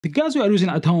The gas you are using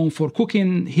at home for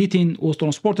cooking, heating was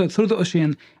transported through the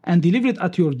ocean and delivered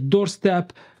at your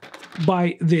doorstep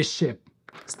by this ship.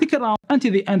 Stick around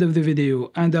until the end of the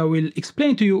video and I will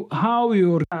explain to you how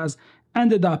your gas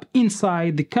ended up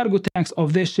inside the cargo tanks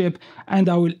of this ship, and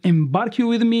I will embark you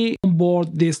with me on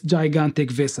board this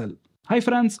gigantic vessel. Hi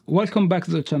friends, welcome back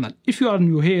to the channel. If you are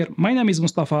new here, my name is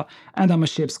Mustapha and I'm a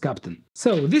ship's captain.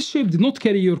 So this ship did not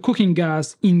carry your cooking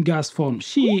gas in gas form.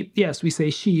 Yes, we say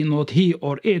she, not he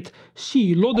or it,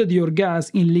 she loaded your gas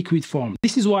in liquid form.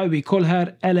 This is why we call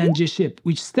her LNG Ship,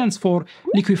 which stands for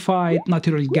Liquefied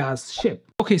Natural Gas Ship.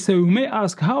 Okay, so you may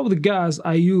ask how the gas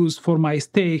I used for my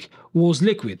steak was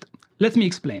liquid. Let me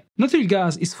explain. Natural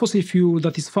gas is fossil fuel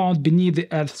that is found beneath the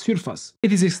Earth's surface.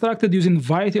 It is extracted using a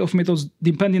variety of methods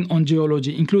depending on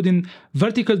geology, including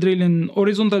vertical drilling,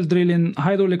 horizontal drilling,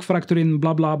 hydraulic fracturing,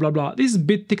 blah blah blah blah. This is a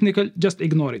bit technical, just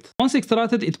ignore it. Once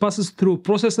extracted, it passes through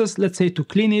processes, let's say to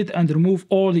clean it and remove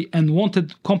all the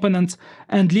unwanted components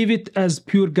and leave it as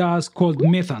pure gas called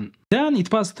methane. Then it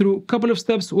passes through a couple of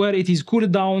steps where it is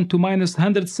cooled down to minus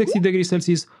 160 degrees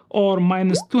Celsius or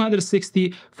minus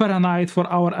 260 Fahrenheit for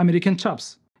our American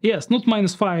chaps. Yes, not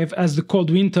minus 5 as the cold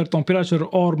winter temperature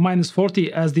or minus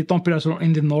 40 as the temperature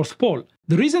in the North Pole.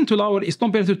 The reason to lower its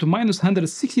temperature to minus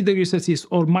 160 degrees Celsius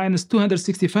or minus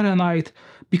 260 Fahrenheit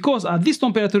because at this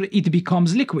temperature it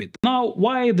becomes liquid. Now,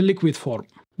 why the liquid form?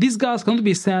 This gas cannot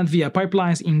be sent via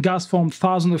pipelines in gas form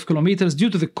thousands of kilometers due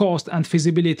to the cost and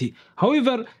feasibility.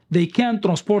 However, they can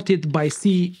transport it by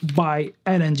sea by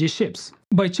LNG ships.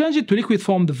 By changing to liquid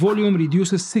form, the volume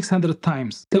reduces 600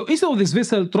 times. So instead of this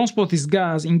vessel transport this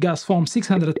gas in gas form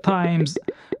 600 times,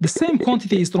 the same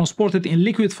quantity is transported in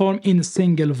liquid form in a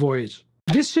single voyage.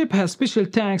 This ship has special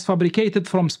tanks fabricated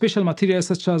from special materials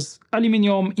such as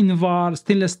aluminium, invar,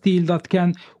 stainless steel that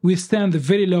can withstand the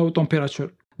very low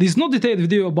temperature. This is not a detailed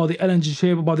video about the LNG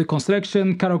ship, about the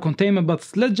construction, cargo containment, but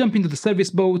let's jump into the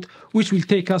service boat which will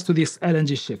take us to this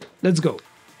LNG ship. Let's go.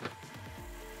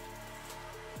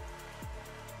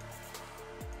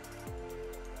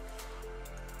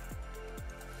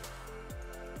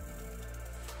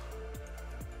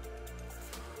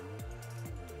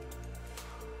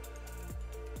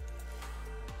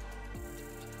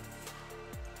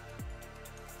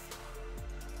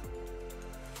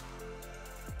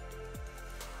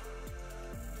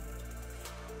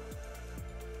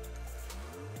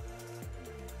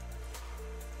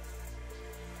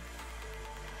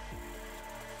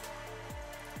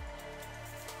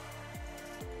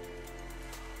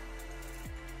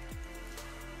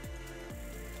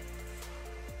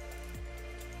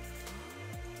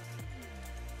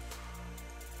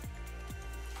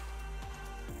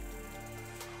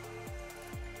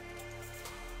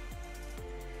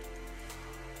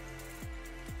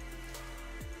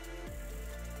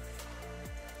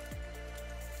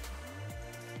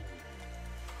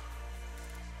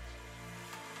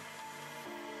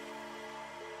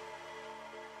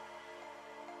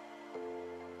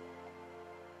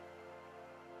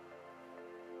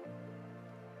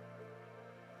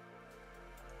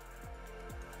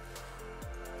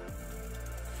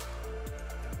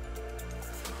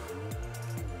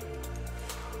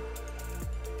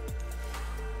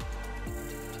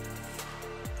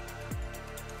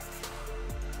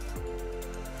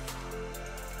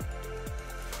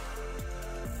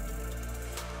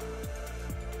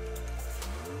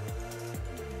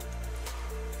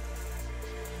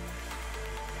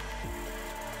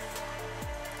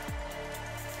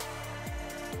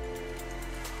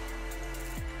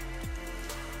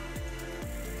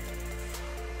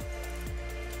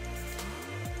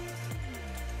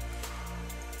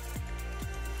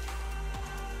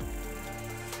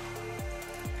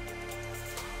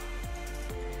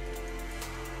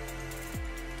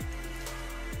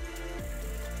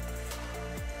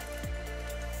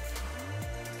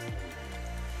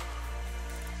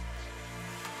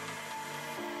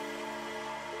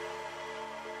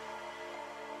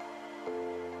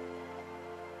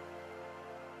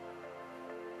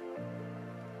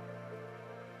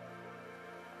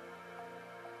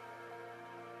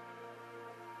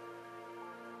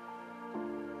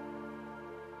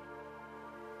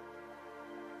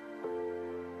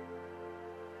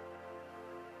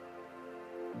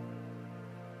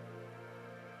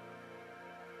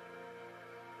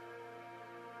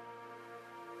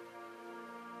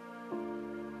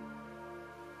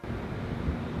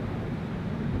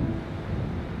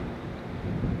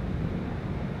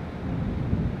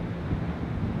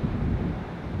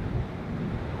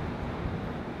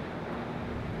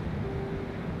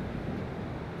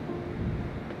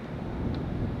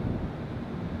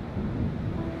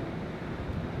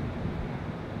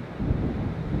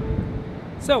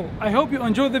 So I hope you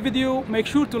enjoyed the video. Make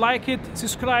sure to like it,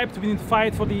 subscribe to be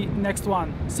notified for the next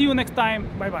one. See you next time.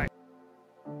 Bye bye.